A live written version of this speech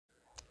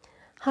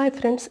Hi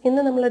friends,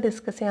 ഇന്ന് നമ്മൾ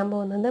discuss ചെയ്യാൻ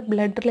പോകുന്നത്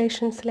ബ്ലഡ്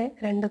റിലേഷൻസിലെ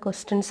രണ്ട്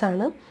ക്വസ്റ്റ്യൻസ്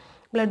ആണ്.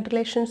 ബ്ലഡ്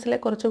റിലേഷൻസിലെ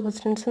കുറച്ച്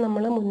ക്വസ്റ്റ്യൻസ്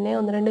നമ്മൾ മുന്നേ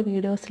ഒന്ന് രണ്ട്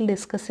വീഡിയോസിൽ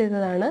ഡിസ്കസ്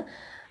ചെയ്തതാണ്.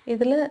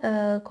 ഇതിൽ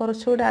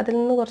കുറച്ചുകൂടി അതിൽ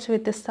നിന്ന് കുറച്ച്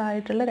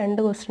വ്യത്യസ്തമായിട്ടുള്ള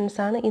രണ്ട് ക്വസ്റ്റ്യൻസ്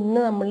ആണ് ഇന്ന്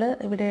നമ്മൾ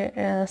ഇവിടെ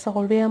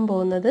സോൾവ് ചെയ്യാൻ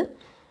പോകുന്നത്.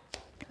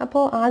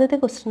 അപ്പോൾ ആദ്യത്തെ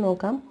ക്വസ്റ്റ്യൻ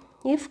നോക്കാം.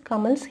 If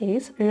Kamal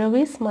says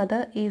Ravi's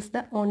mother is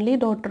the only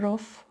daughter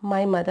of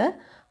my mother,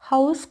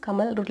 how is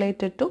Kamal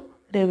related to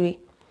Ravi?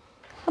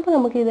 അപ്പോൾ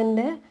നമുക്ക്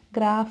ഇതിൻ്റെ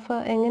ഗ്രാഫ്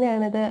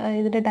എങ്ങനെയാണിത്,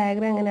 ഇതിൻ്റെ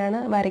ഡയഗ്രാം എങ്ങനെയാണ്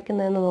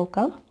വരയ്ക്കുന്നതെന്ന്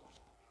നോക്കാം.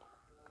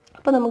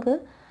 അപ്പോൾ നമുക്ക്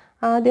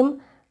ആദ്യം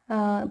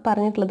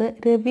പറഞ്ഞിട്ടുള്ളത്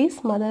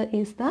Raviz mother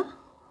is the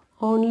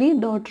only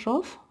daughter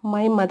of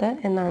my mother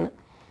എന്നാണ്.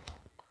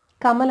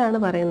 കമലാണ്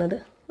പറയുന്നത്.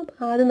 അപ്പോൾ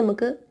ആദ്യം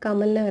നമുക്ക്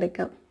കമലിനെ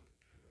വരയ്ക്കാം.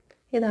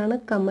 ഇതാണ്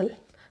കമൽ.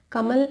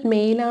 കമൽ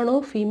മെയിലാണോ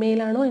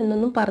ഫീമെയിലാണോ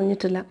എന്നൊന്നും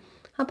പറഞ്ഞിട്ടില്ല.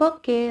 അപ്പോൾ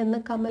കെ എന്ന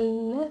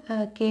കമലിന്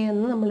കെ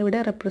എന്ന്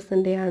നമ്മളിവിടെ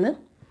റെപ്രസെൻ്റ് ചെയ്യാണ്.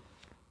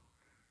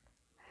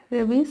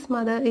 Raviz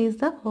mother is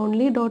the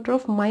only daughter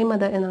of my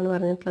mother എന്നാണ്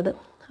പറഞ്ഞിട്ടുള്ളത്.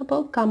 അപ്പോൾ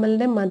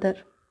കമലിൻ്റെ മദർ,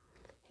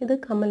 ഇത്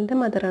കമലിൻ്റെ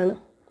മദറാണ്.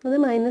 അത്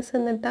മൈനസ്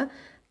എന്നിട്ട്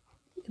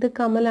ഇത്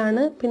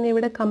കമലാണ്. പിന്നെ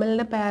ഇവിടെ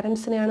കമലിൻ്റെ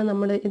പാരൻസിനെയാണ്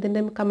നമ്മൾ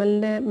ഇതിൻ്റെ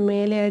കമലിൻ്റെ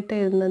മേലെയായിട്ട്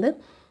എഴുതുന്നത്.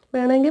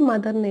 വേണമെങ്കിൽ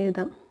മദറിന്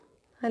എഴുതാം,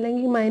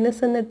 അല്ലെങ്കിൽ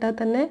മൈനസ് എന്നിട്ടാൽ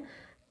തന്നെ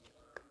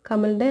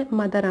കമലിൻ്റെ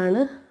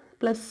മദറാണ്.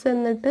 പ്ലസ്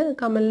എന്നിട്ട്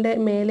കമലിൻ്റെ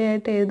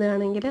മേലെയായിട്ട്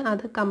എഴുതുകയാണെങ്കിൽ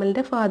അത്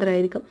കമലിൻ്റെ ഫാദർ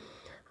ആയിരിക്കും.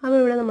 അപ്പോൾ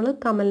ഇവിടെ നമ്മൾ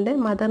കമലിൻ്റെ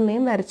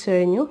മദറിനെയും വരച്ചു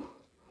കഴിഞ്ഞു.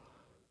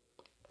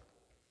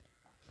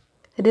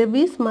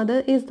 Raviz mother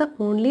is the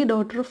only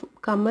daughter of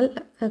Kamal.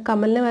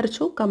 കമലിനെ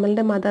വരച്ചു,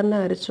 കമലിൻ്റെ മദറിനെ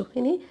വരച്ചു.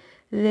 ഇനി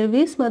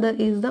Raviz mother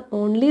is the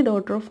only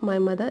daughter of my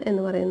mother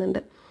എന്ന്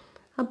പറയുന്നുണ്ട്.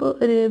 അപ്പോൾ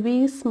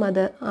രവീസ്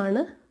മദർ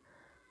ആണ്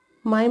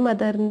മൈ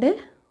മദറിൻ്റെ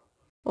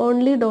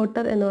ഓൺലി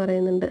ഡോട്ടർ എന്ന്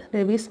പറയുന്നുണ്ട്.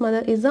 Raviz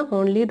mother is the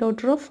only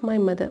daughter of my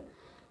mother.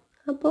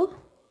 അപ്പോൾ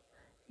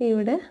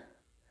ഇവിടെ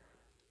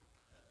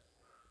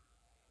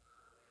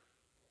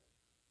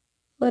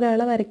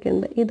ഒരാളെ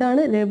വരയ്ക്കുന്നുണ്ട്.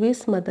 ഇതാണ്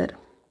രവീസ് മദർ.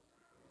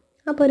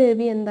 അപ്പോൾ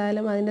രവി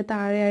എന്തായാലും അതിൻ്റെ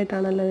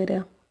താഴെയായിട്ടാണല്ലോ വരിക.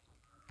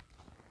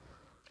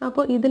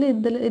 അപ്പോൾ ഇതിൽ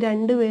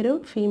രണ്ടുപേരും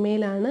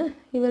ഫീമെയിലാണ്.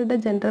 ഇവരുടെ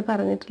ജെൻഡർ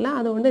പറഞ്ഞിട്ടില്ല.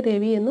 അതുകൊണ്ട്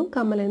രവി എന്നും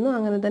കമലെന്നും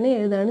അങ്ങനെ തന്നെ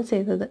എഴുതാണ്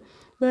ചെയ്തത്.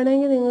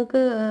 വേണമെങ്കിൽ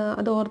നിങ്ങൾക്ക്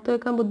അത് ഓർത്ത്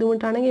വെക്കാൻ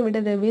ബുദ്ധിമുട്ടാണെങ്കിൽ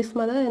ഇവിടെ രവീസ്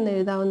മദർ എന്ന്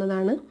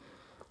എഴുതാവുന്നതാണ്.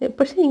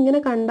 പക്ഷേ ഇങ്ങനെ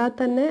കണ്ടാൽ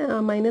തന്നെ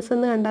മൈനസ്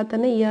എന്ന് കണ്ടാൽ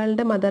തന്നെ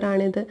ഇയാളുടെ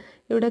മദറാണിത്.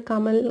 ഇവിടെ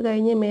കമൽ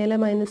കഴിഞ്ഞ് മേലെ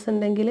മൈനസ്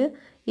ഉണ്ടെങ്കിൽ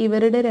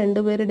ഇവരുടെ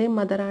രണ്ടുപേരുടെയും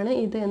മദറാണ്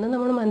ഇത് എന്ന്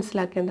നമ്മൾ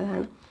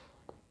മനസ്സിലാക്കേണ്ടതാണ്.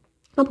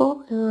 അപ്പോൾ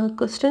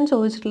ക്വസ്റ്റ്യൻ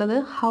ചോദിച്ചിട്ടുള്ളത്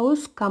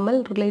house Kamal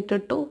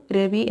related to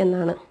Ravi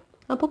എന്നാണ്.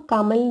 അപ്പോൾ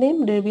കമലിൻ്റെയും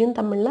രവിയും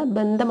തമ്മിലുള്ള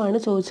ബന്ധമാണ്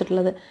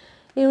ചോദിച്ചിട്ടുള്ളത്.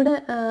 ഇവിടെ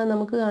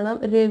നമുക്ക് കാണാം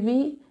രവി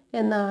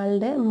എന്ന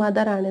ആളുടെ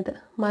മദറാണിത്.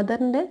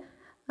 മദറിൻ്റെ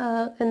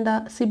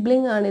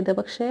സിബ്ലിംഗ് ആണിത്.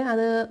 പക്ഷേ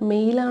അത്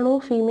മെയിലാണോ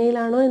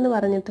ഫീമെയിലാണോ എന്ന്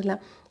പറഞ്ഞിട്ടില്ല.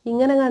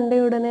 ഇങ്ങനെ കണ്ട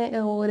ഉടനെ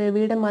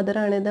രവിയുടെ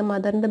മദറാണിത്,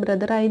 മദറിൻ്റെ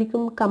ബ്രദർ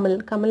ആയിരിക്കും കമൽ.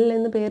 കമൽ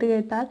എന്ന് പേര്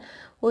കേട്ടാൽ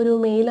ഒരു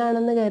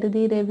മെയിലാണെന്ന്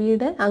കരുതി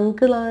രവിയുടെ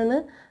അങ്കിളാണ്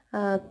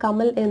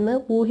കമൽ എന്ന്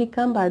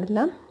ഊഹിക്കാൻ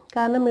പാടില്ല.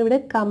 കാരണം ഇവിടെ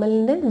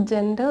കമലിൻ്റെ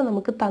ജെൻഡർ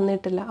നമുക്ക്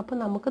തന്നിട്ടില്ല. അപ്പോൾ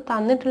നമുക്ക്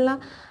തന്നിട്ടുള്ള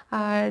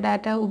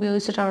ഡാറ്റ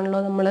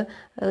ഉപയോഗിച്ചിട്ടാണല്ലോ നമ്മൾ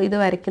ഇത്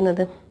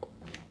വരയ്ക്കുന്നത്.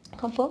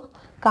 അപ്പോൾ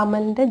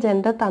കമലിൻ്റെ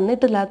ജെൻഡർ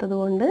തന്നിട്ടില്ലാത്തത്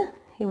കൊണ്ട്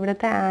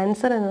ഇവിടുത്തെ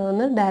ആൻസർ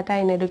എന്ന് ഡാറ്റ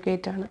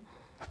ഇൻഎഡ്യൂക്കേറ്റ് ആണ്.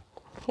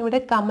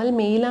 ഇവിടെ കമൽ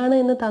മെയിലാണ്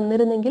എന്ന്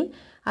തന്നിരുന്നെങ്കിൽ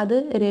അത്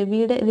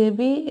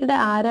രവിയുടെ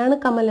ആരാണ്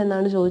കമൽ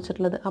എന്നാണ്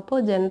ചോദിച്ചിട്ടുള്ളത്. അപ്പോൾ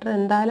ജെൻഡർ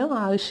എന്തായാലും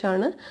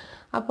ആവശ്യമാണ്.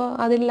 അപ്പോൾ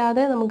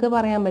അതില്ലാതെ നമുക്ക്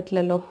പറയാൻ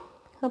പറ്റില്ലല്ലോ.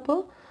 അപ്പോൾ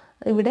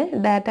ഇവിടെ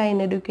ഡാറ്റ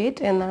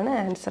ഇൻഎഡ്യൂക്കേറ്റ് എന്നാണ്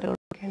ആൻസർ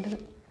കൊടുക്കേണ്ടത്.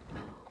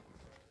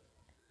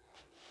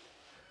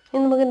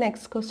 ഇനി നമുക്ക്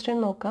നെക്സ്റ്റ് ക്വസ്റ്റ്യൻ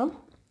നോക്കാം.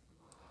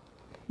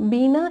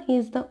 Beena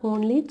is the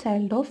only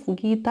child of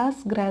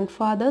Geetha's grand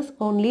fathers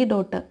only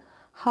daughter.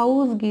 How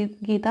is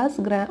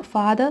Geetha's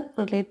father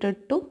related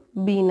to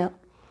Beena?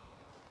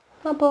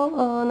 അപ്പോൾ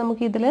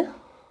നമുക്കിതിൽ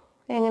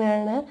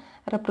എങ്ങനെയാണ്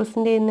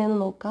റെപ്രസെൻ്റ്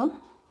ചെയ്യുന്നതെന്ന് നോക്കാം.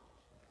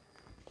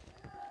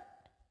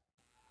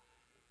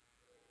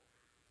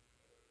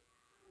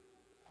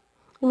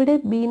 ഇവിടെ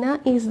Beena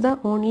is the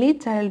only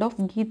child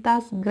of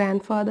Geetha's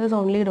grand fathers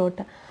only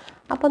daughter.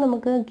 അപ്പോൾ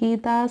നമുക്ക്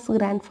Geetha's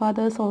grand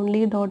fathers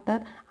only daughter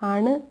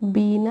ആണ്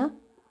Beena.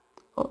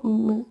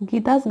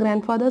 Geetha's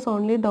grand fathers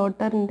only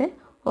ഡോട്ടറിൻ്റെ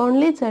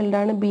only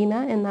ചൈൽഡാണ് Beena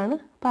എന്നാണ്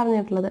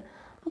പറഞ്ഞിട്ടുള്ളത്.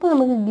 അപ്പോൾ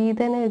നമുക്ക്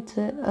ഗീതേനെ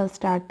വെച്ച്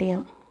സ്റ്റാർട്ട്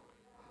ചെയ്യാം.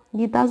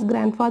 ഗീതാസ്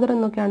ഗ്രാൻഡ് ഫാദർ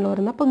എന്നൊക്കെയാണല്ലോ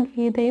പറയുന്നത്. അപ്പോൾ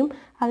ഗീതയും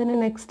അതിന്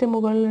നെക്സ്റ്റ്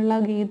മുകളിലുള്ള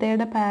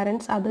ഗീതയുടെ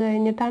പാരൻസ്, അത്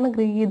കഴിഞ്ഞിട്ടാണ്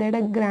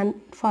ഗീതയുടെ ഗ്രാൻഡ്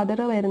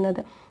ഫാദർ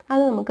വരുന്നത്.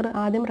 അത് നമുക്ക്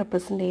ആദ്യം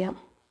റെപ്രസെൻ്റ് ചെയ്യാം.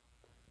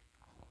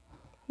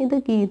 ഇത്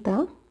ഗീത.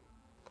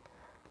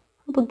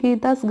 അപ്പോൾ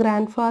Geetha's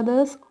grand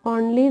fathers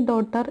only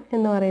daughter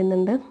എന്ന്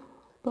പറയുന്നുണ്ട്.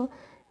 അപ്പോൾ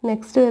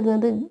നെക്സ്റ്റ്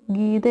വരുന്നത്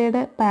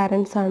ഗീതയുടെ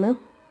പാരൻസ് ആണ്.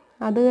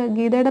 അത്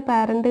ഗീതയുടെ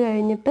പാരൻ്റ്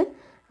കഴിഞ്ഞിട്ട്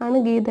ആണ്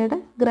ഗീതയുടെ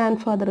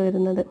ഗ്രാൻഡ് ഫാദർ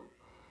വരുന്നത്.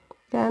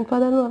 ഗ്രാൻഡ്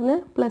ഫാദർ എന്ന് പറഞ്ഞാൽ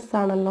പ്ലസ്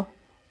ആണല്ലോ.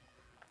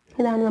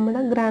 ഇതാണ്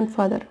നമ്മുടെ ഗ്രാൻഡ്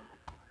ഫാദർ.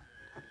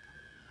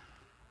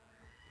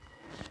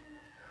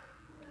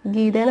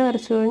 ഗീതേനെ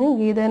വരച്ചു കഴിഞ്ഞു.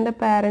 ഗീതേൻ്റെ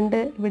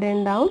പാരൻ്റ് ഇവിടെ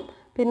ഉണ്ടാവും.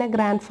 പിന്നെ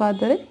ഗ്രാൻഡ്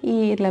ഫാദർ ഈ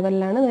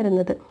ലെവലിലാണ്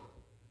വരുന്നത്.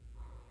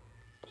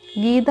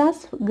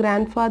 Geetha's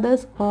grand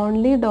fathers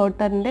only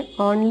ഡോട്ടറിൻ്റെ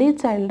only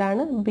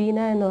ചൈൽഡാണ് Beena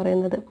എന്ന്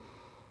പറയുന്നത്.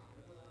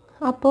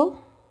 അപ്പോൾ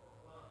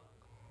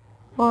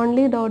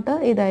ഓൺലി ഡോട്ടർ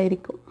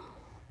ഇതായിരിക്കും.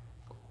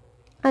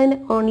 അതിൻ്റെ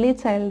ഓൺലി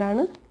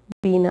ചൈൽഡാണ്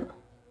ബീന.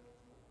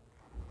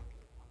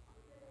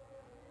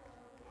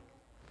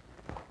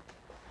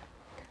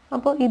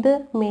 അപ്പോൾ ഇത്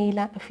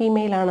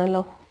ഫീമെയിൽ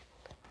ആണല്ലോ.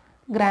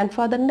 ഗ്രാൻഡ്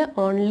ഫാദറിൻ്റെ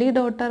ഓൺലി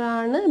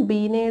ഡോട്ടറാണ്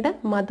ബീനയുടെ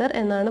മദർ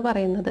എന്നാണ്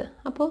പറയുന്നത്.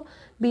 അപ്പോൾ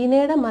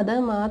ബീനയുടെ മദർ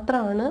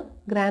മാത്രമാണ്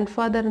ഗ്രാൻഡ്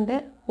ഫാദറിൻ്റെ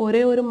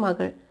ഒരേ ഒരു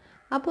മകൾ.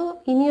 അപ്പോൾ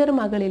ഇനിയൊരു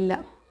മകളില്ല.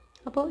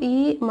 അപ്പോൾ ഈ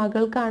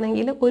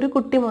മകൾക്കാണെങ്കിൽ ഒരു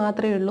കുട്ടി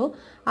മാത്രമേ ഉള്ളൂ.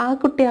 ആ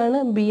കുട്ടിയാണ്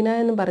ബീന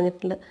എന്ന്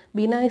പറഞ്ഞിട്ടുള്ളത്.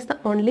 Beena is the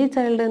only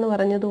child എന്ന്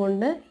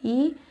പറഞ്ഞതുകൊണ്ട് ഈ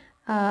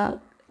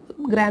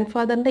ഗ്രാൻഡ്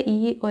ഫാദറിൻ്റെ ഈ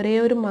ഒരേ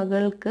ഒരു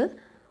മകൾക്ക്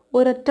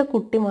ഒരൊറ്റ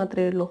കുട്ടി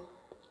മാത്രമേ ഉള്ളൂ.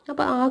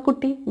 അപ്പോൾ ആ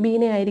കുട്ടി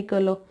ബീന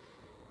ആയിരിക്കുമല്ലോ.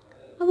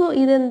 അപ്പോൾ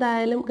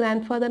ഇതെന്തായാലും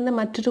ഗ്രാൻഡ് ഫാദറിൻ്റെ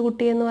മറ്റൊരു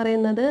കുട്ടി എന്ന്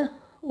പറയുന്നത്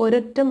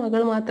ഒരൊറ്റ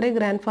മകൾ മാത്രമേ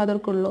ഗ്രാൻഡ്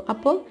ഫാദർക്കുള്ളൂ.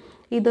 അപ്പോൾ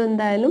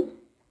ഇതെന്തായാലും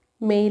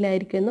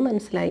മെയിലായിരിക്കും എന്ന്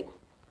മനസ്സിലായി.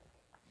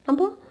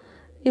 അപ്പോൾ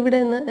ഇവിടെ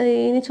നിന്ന്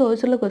ഇനി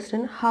ചോദിച്ചുള്ള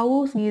question, how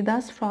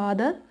Geetha's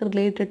father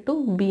related to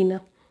Beena.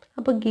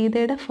 അപ്പോൾ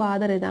ഗീതയുടെ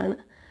ഫാദർ ഇതാണ്.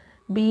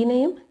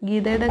 ബീനയും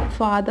ഗീതയുടെ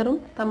ഫാദറും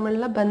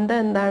തമ്മിലുള്ള ബന്ധം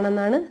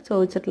എന്താണെന്നാണ്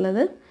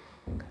ചോദിച്ചിട്ടുള്ളത്.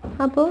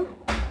 അപ്പോൾ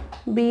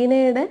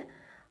ബീനയുടെ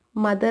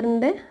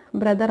മദറിൻ്റെ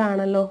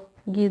ബ്രദറാണല്ലോ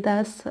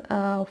ഗീതാസ്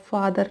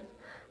ഫാദർ.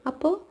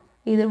 അപ്പോൾ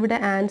ഇതിവിടെ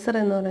ആൻസർ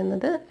എന്ന്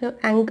പറയുന്നത്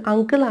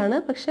അങ്കിളാണ്.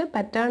 പക്ഷേ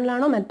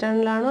പാറ്റേണലാണോ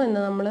മെറ്റേണലാണോ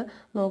എന്ന് നമ്മൾ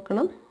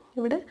നോക്കണം.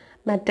 ഇവിടെ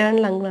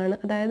മെറ്റേണൽ അങ്കിളാണ്,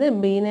 അതായത്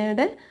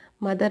ബീനയുടെ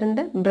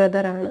മദറിൻ്റെ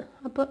ബ്രദറാണ്.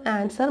 അപ്പോൾ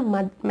ആൻസർ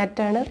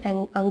മെറ്റേണൽ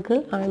അങ്കിൾ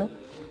ആണ്.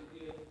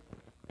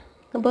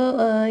 അപ്പോൾ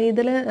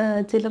ഇതിൽ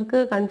ചിലർക്ക്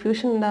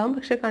കൺഫ്യൂഷൻ ഉണ്ടാകും.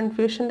 പക്ഷേ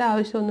കൺഫ്യൂഷൻ്റെ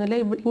ആവശ്യമൊന്നുമില്ല.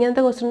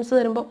 ഇങ്ങനത്തെ ക്വസ്റ്റ്യൻസ്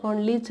വരുമ്പോൾ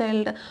ഓൺലി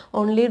ചൈൽഡ്,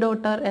 ഓൺലി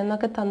ഡോട്ടർ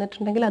എന്നൊക്കെ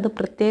തന്നിട്ടുണ്ടെങ്കിൽ അത്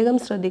പ്രത്യേകം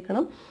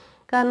ശ്രദ്ധിക്കണം.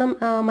 കാരണം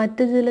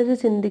മറ്റു ചിലർ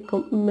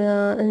ചിന്തിക്കും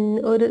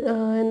ഒരു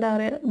എന്താ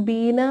പറയുക,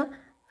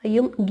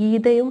 ബീനയും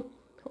ഗീതയും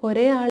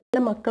ഒരേ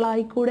ആളുടെ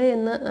മക്കളായിക്കൂടെ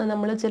എന്ന്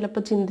നമ്മൾ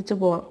ചിലപ്പോൾ ചിന്തിച്ചു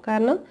പോവാം.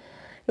 കാരണം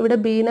ഇവിടെ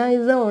Beena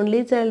is the only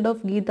child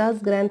of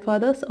Geetha's grand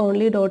fathers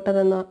only daughter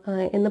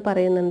എന്ന്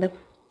പറയുന്നുണ്ട്.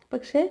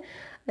 പക്ഷേ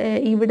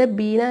ഇവിടെ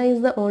Beena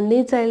is the only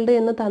child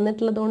എന്ന്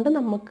തന്നിട്ടുള്ളതുകൊണ്ട്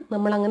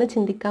നമ്മളങ്ങനെ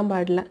ചിന്തിക്കാൻ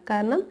പാടില്ല.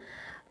 കാരണം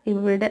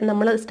ഇവിടെ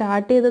നമ്മൾ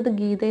സ്റ്റാർട്ട് ചെയ്തത്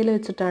ഗീതയിൽ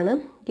വെച്ചിട്ടാണ്.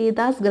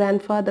 ഗീതാസ്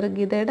ഗ്രാൻഡ് ഫാദർ,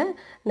 ഗീതയുടെ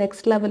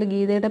നെക്സ്റ്റ് ലെവൽ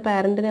ഗീതയുടെ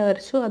പാരൻറ്റിനെ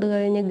വരച്ചു. അത്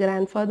കഴിഞ്ഞ്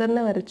ഗ്രാൻഡ്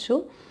ഫാദറിനെ വരച്ചു.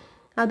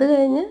 അത്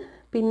കഴിഞ്ഞ്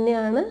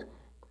പിന്നെയാണ്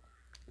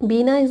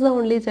Beena is the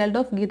only child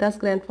of Geetha's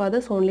grand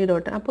fathers only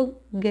daughter. അപ്പോൾ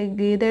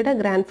ഗീതയുടെ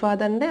ഗ്രാൻഡ്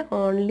ഫാദറിൻ്റെ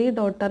ഓൺലി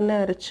ഡോട്ടറിനെ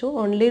വരച്ചു.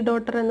 ഓൺലി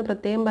ഡോട്ടർ എന്ന്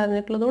പ്രത്യേകം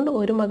പറഞ്ഞിട്ടുള്ളതുകൊണ്ട്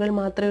ഒരു മകൾ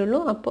മാത്രമേ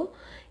ഉള്ളൂ. അപ്പോൾ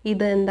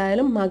ഇത്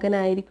എന്തായാലും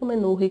മകനായിരിക്കും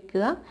എന്ന്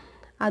ഊഹിക്കുക.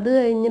 അത്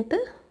കഴിഞ്ഞിട്ട്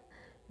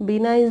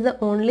ബീന ഈസ് ദ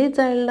ഓൺലി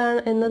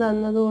ചൈൽഡാണ് എന്ന്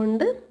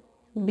തന്നതുകൊണ്ട്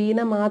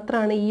ബീന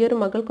മാത്രമാണ്, ഈ ഒരു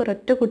മകൾക്ക്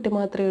ഒരൊറ്റ കുട്ടി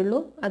മാത്രമേ ഉള്ളൂ,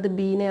 അത്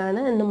ബീനയാണ്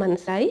എന്ന്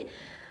മനസ്സിലായി.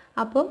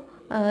 അപ്പോൾ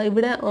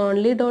ഇവിടെ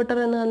ഓൺലി ഡോട്ടർ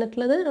എന്ന്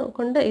തന്നിട്ടുള്ളത്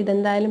കൊണ്ട്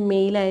ഇതെന്തായാലും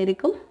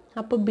മെയിലായിരിക്കും.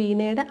 അപ്പോൾ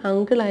ബീനയുടെ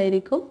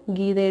അങ്കിളായിരിക്കും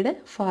ഗീതയുടെ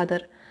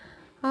ഫാദർ.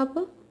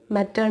 അപ്പോൾ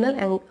മെറ്റേണൽ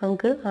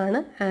അങ്കിൾ ആണ്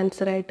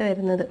ആൻസറായിട്ട്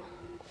വരുന്നത്.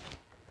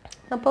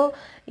 അപ്പോൾ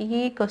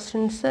ഈ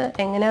ക്വസ്റ്റ്യൻസ്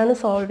എങ്ങനെയാണ്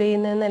സോൾവ്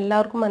ചെയ്യുന്നതെന്ന്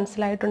എല്ലാവർക്കും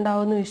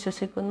മനസ്സിലായിട്ടുണ്ടാവുമെന്ന്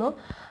വിശ്വസിക്കുന്നു.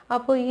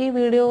 അപ്പോൾ ഈ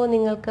വീഡിയോ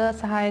നിങ്ങൾക്ക്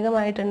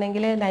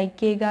സഹായകമായിട്ടുണ്ടെങ്കിൽ ലൈക്ക്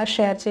ചെയ്യുക,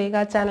 ഷെയർ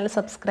ചെയ്യുക, ചാനൽ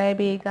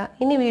സബ്സ്ക്രൈബ് ചെയ്യുക.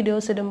 ഇനി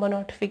വീഡിയോസ് ഇടുമ്പോൾ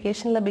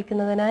നോട്ടിഫിക്കേഷൻ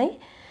ലഭിക്കുന്നതിനായി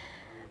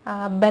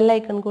ബെൽ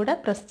ഐക്കൺ കൂടെ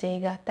പ്രസ്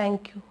ചെയ്യുക.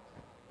 Thank you.